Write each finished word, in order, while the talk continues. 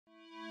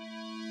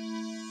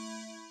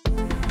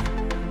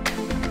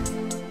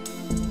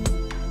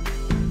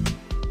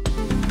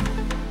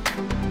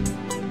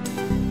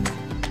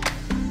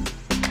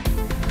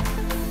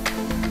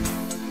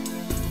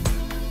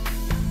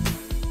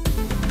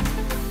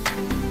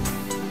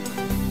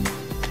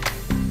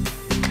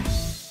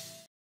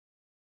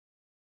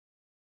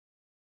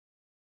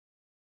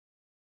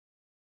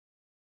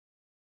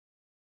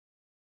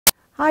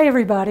Hi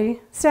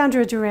everybody,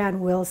 Sandra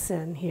Duran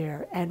Wilson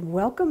here, and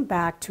welcome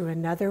back to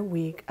another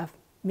week of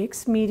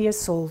Mixed Media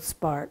Soul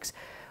Sparks,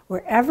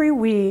 where every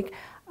week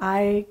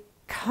I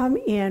come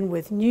in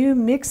with new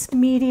mixed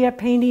media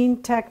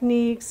painting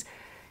techniques,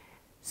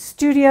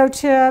 studio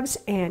tips,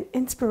 and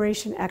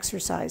inspiration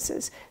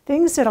exercises,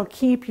 things that'll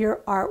keep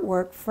your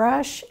artwork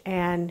fresh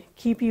and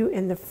keep you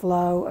in the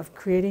flow of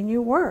creating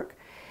your work.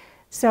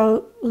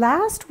 So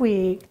last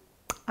week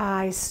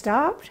I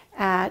stopped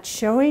at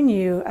showing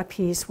you a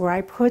piece where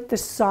I put the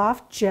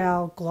soft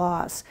gel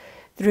gloss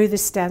through the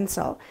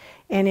stencil,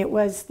 and it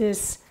was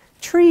this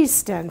tree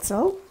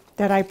stencil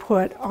that I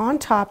put on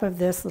top of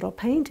this little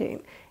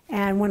painting.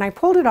 And when I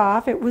pulled it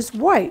off, it was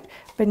white,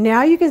 but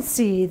now you can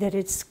see that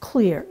it's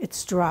clear,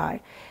 it's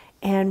dry.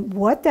 And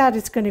what that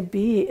is going to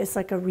be is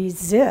like a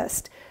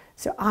resist.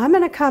 So I'm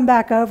going to come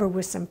back over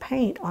with some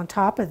paint on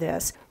top of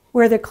this.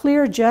 Where the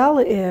clear gel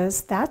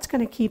is, that's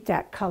going to keep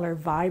that color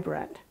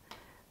vibrant.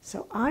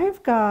 So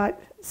I've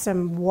got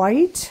some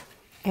white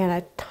and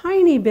a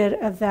tiny bit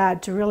of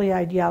that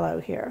Duran yellow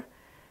here.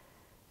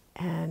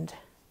 And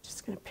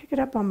just going to pick it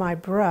up on my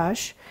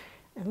brush.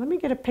 And let me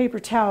get a paper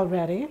towel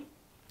ready,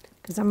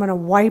 because I'm going to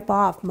wipe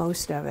off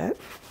most of it.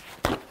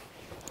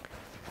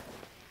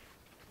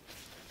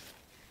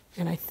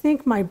 And I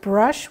think my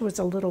brush was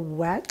a little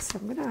wet, so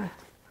I'm going to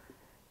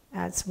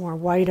add some more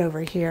white over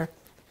here.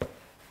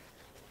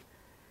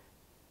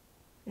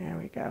 There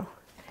we go.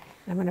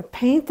 I'm going to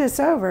paint this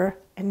over,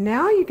 and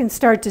now you can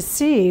start to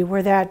see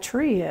where that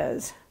tree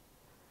is.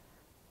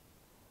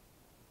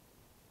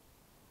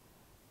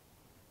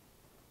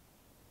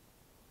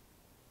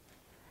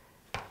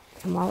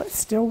 And while it's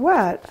still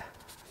wet,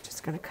 I'm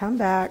just going to come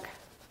back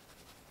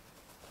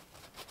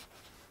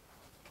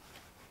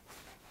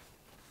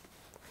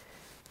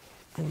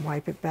and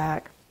wipe it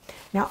back.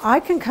 Now I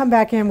can come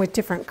back in with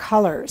different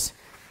colors.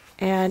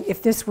 And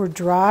if this were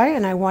dry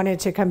and I wanted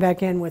to come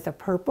back in with a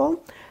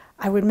purple,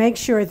 I would make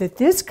sure that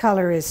this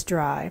color is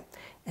dry,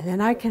 and then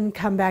I can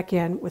come back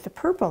in with a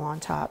purple on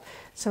top.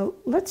 So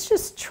let's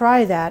just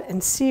try that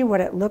and see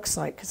what it looks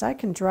like, because I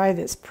can dry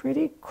this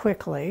pretty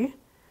quickly.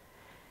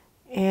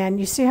 And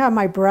you see how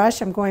my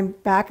brush, I'm going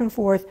back and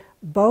forth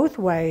both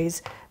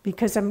ways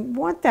because I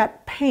want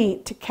that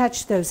paint to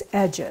catch those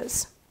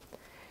edges.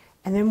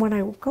 And then when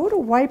I go to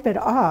wipe it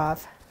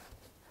off,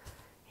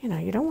 you know,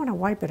 you don't want to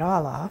wipe it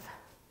all off.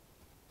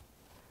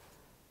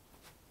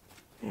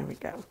 There we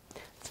go.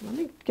 So let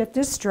me get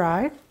this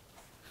dry.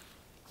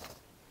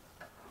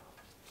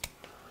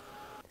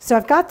 So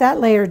I've got that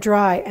layer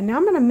dry, and now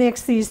I'm going to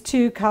mix these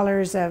two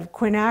colors of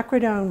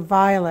quinacridone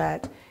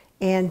violet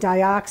and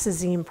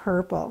dioxazine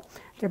purple.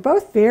 They're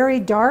both very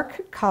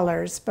dark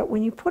colors, but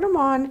when you put them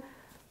on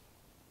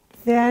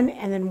then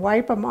and then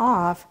wipe them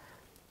off,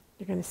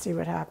 you're going to see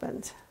what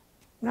happens.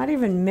 I'm not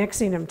even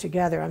mixing them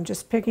together. I'm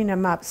just picking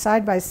them up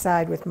side by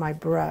side with my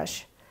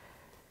brush.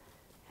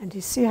 And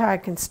you see how I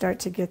can start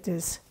to get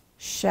this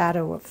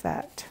shadow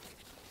effect.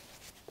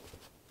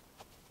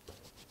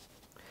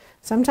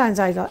 Sometimes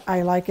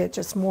I like it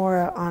just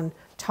more on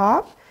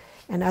top,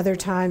 and other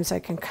times I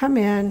can come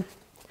in,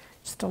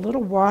 just a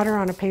little water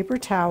on a paper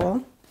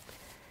towel,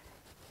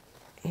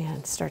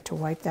 and start to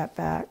wipe that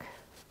back.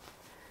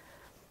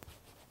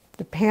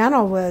 The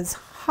panel was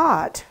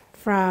hot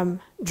from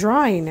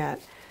drying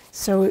it,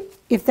 so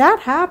if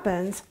that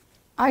happens,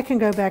 I can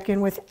go back in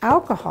with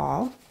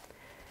alcohol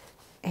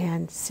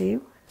and see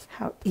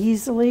how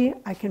easily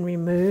I can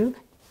remove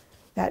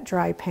that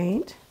dry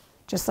paint,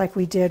 just like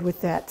we did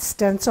with that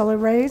stencil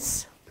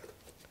erase.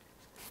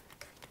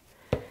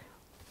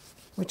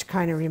 Which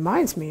kind of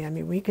reminds me, I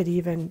mean, we could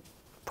even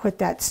put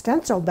that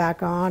stencil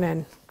back on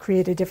and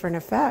create a different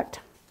effect.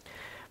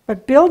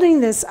 But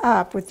building this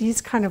up with these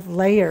kind of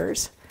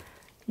layers,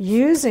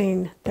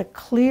 using the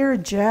clear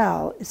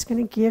gel, is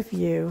going to give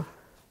you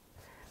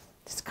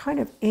this kind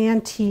of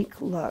antique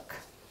look.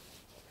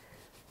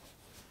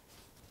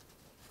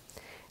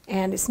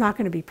 And it's not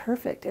going to be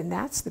perfect, and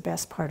that's the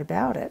best part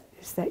about it,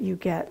 is that you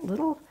get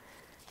little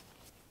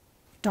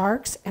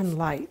darks and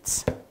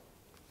lights.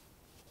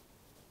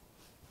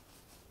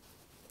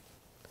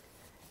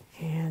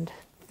 And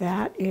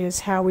that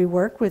is how we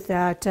work with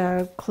that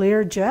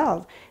clear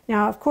gel.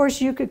 Now, of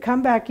course, you could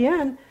come back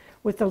in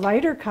with the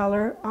lighter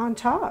color on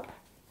top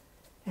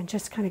and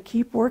just kind of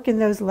keep working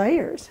those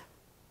layers.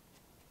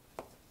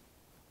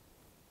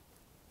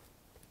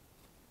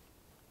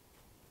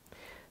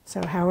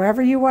 So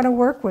however you want to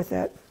work with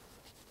it,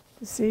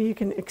 see, you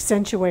can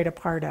accentuate a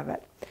part of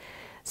it.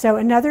 So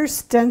another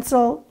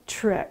stencil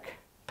trick,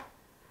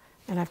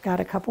 and I've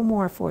got a couple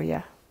more for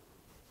you.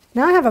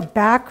 Now I have a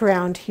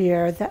background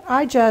here that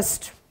I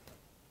just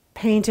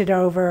painted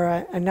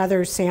over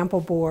another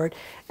sample board,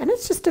 and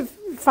it's just a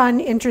fun,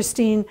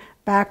 interesting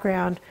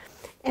background.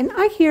 And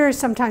I hear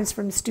sometimes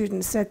from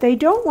students that they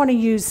don't want to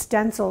use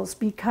stencils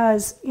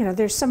because, you know,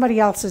 there's somebody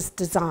else's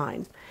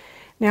design.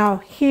 Now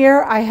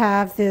here I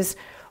have this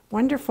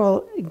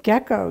wonderful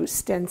gecko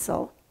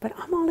stencil, but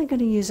I'm only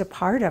going to use a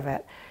part of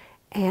it.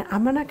 and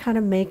I'm going to kind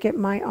of make it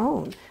my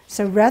own.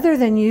 So rather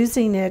than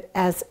using it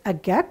as a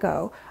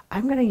gecko,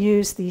 I'm going to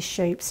use these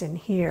shapes in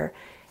here.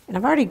 And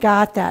I've already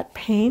got that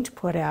paint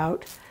put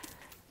out.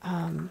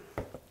 And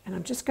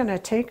I'm just going to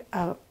take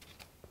a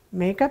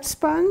makeup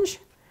sponge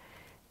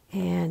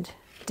and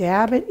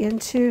dab it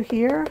into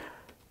here.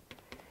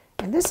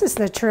 And this is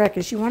the trick,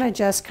 is you want to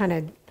just kind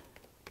of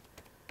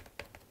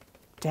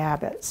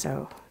dab it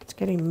so it's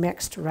getting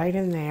mixed right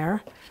in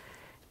there.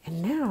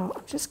 And now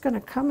I'm just going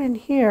to come in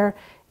here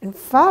and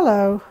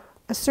follow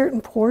a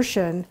certain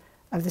portion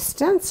of the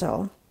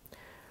stencil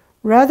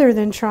rather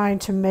than trying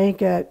to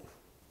make it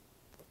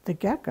the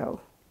gecko.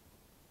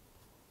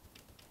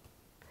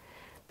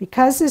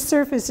 Because this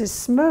surface is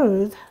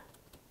smooth,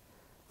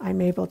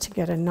 I'm able to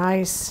get a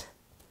nice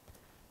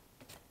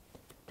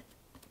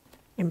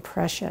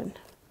impression.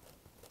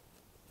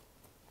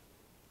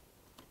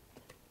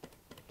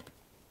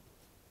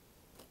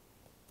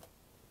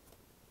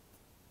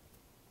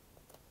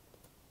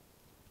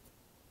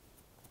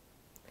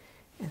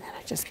 And then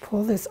I just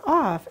pull this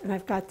off, and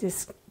I've got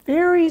this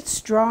very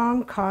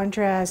strong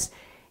contrast,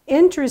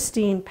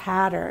 interesting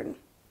pattern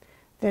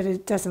that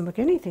it doesn't look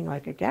anything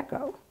like a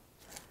gecko.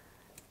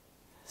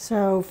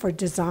 So for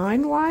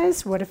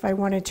design-wise, what if I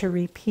wanted to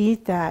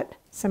repeat that,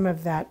 some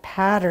of that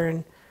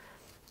pattern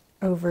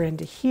over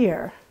into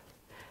here?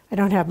 I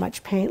don't have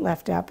much paint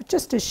left out, but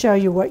just to show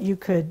you what you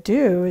could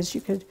do is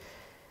you could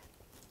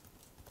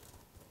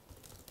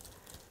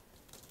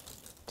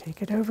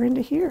take it over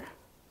into here.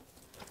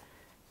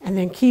 And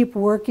then keep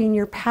working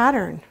your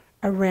pattern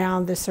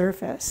around the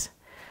surface.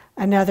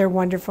 Another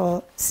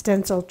wonderful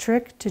stencil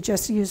trick to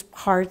just use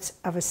parts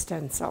of a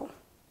stencil.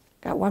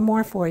 Got one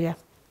more for you.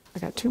 I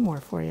got two more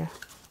for you.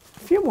 A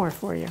few more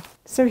for you.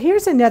 So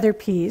here's another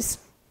piece,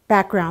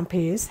 background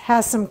piece.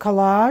 Has some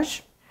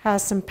collage,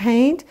 has some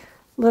paint,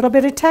 a little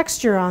bit of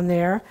texture on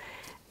there.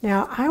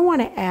 Now I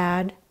want to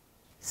add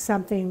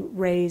something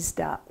raised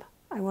up.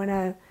 I want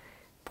to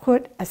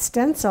put a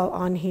stencil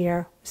on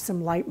here with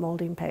some light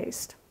molding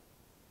paste.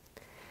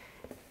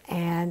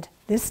 And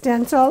this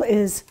stencil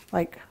is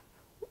like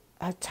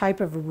a type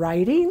of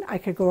writing. I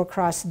could go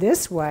across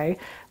this way,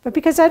 but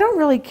because I don't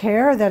really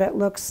care that it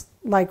looks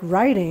like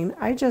writing,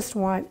 I just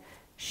want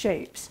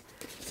shapes.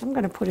 So I'm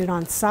going to put it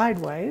on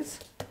sideways,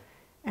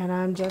 and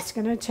I'm just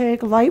going to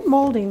take light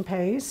molding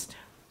paste,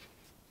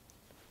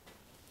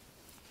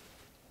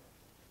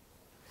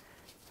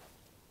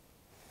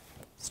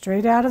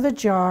 straight out of the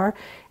jar,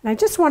 and I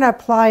just want to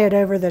apply it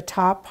over the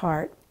top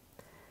part.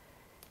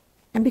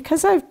 And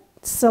because I've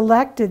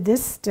selected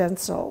this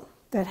stencil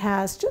that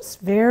has just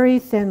very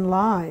thin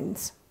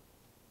lines,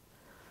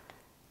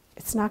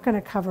 it's not going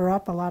to cover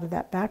up a lot of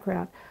that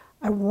background.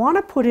 I want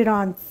to put it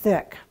on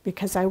thick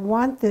because I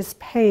want this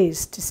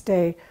paste to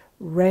stay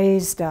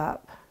raised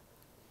up.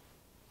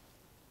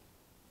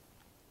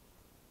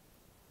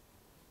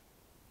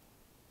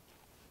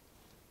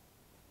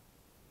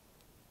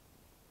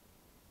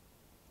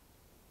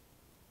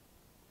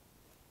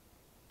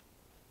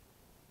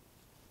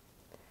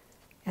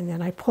 And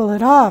then I pull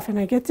it off and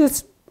I get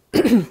this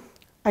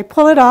I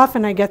pull it off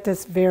and I get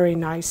this very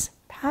nice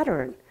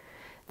pattern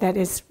that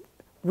is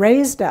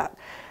raised up.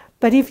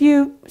 But if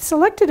you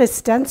selected a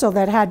stencil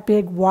that had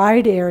big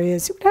wide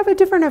areas, it would have a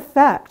different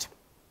effect.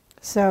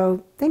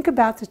 So think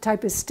about the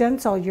type of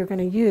stencil you're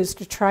going to use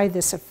to try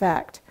this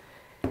effect.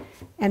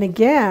 And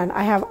again,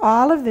 I have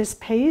all of this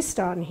paste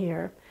on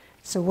here.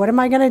 So what am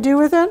I going to do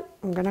with it?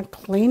 I'm going to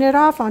clean it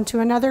off onto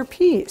another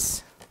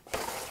piece.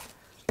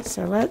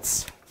 So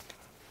let's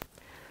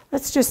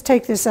just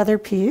take this other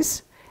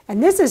piece.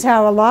 And this is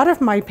how a lot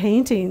of my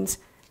paintings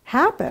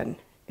happen,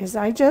 is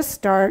I just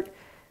start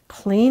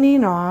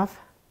cleaning off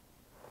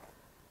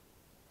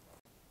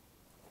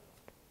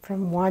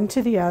from one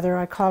to the other.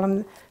 I call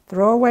them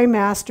throwaway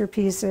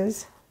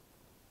masterpieces.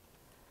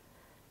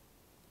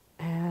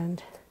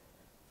 And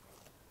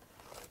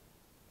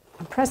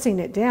I'm pressing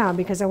it down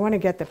because I want to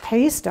get the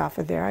paste off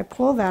of there. I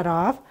pull that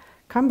off,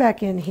 come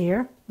back in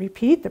here,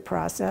 repeat the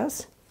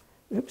process.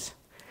 Oops.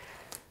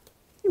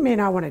 You may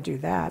not want to do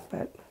that,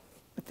 but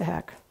what the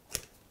heck.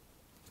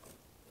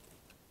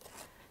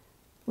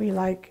 We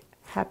like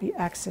happy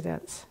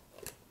accidents.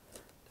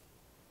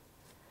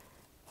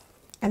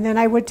 And then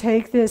I would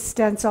take this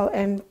stencil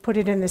and put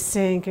it in the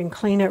sink and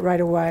clean it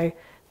right away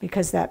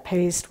because that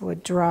paste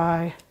would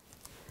dry.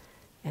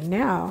 And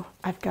now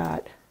I've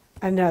got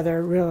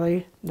another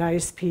really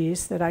nice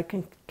piece that I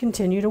can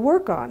continue to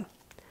work on.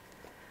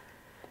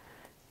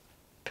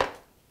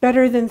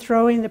 Better than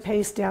throwing the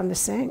paste down the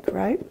sink,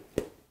 right?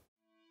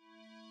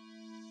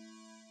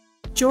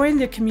 Join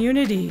the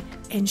community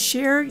and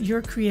share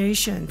your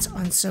creations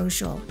on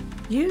social.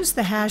 Use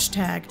the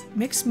hashtag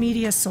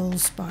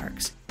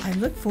 #MixedMediaSoulSparks. I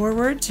look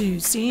forward to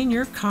seeing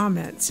your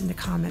comments in the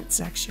comment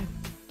section.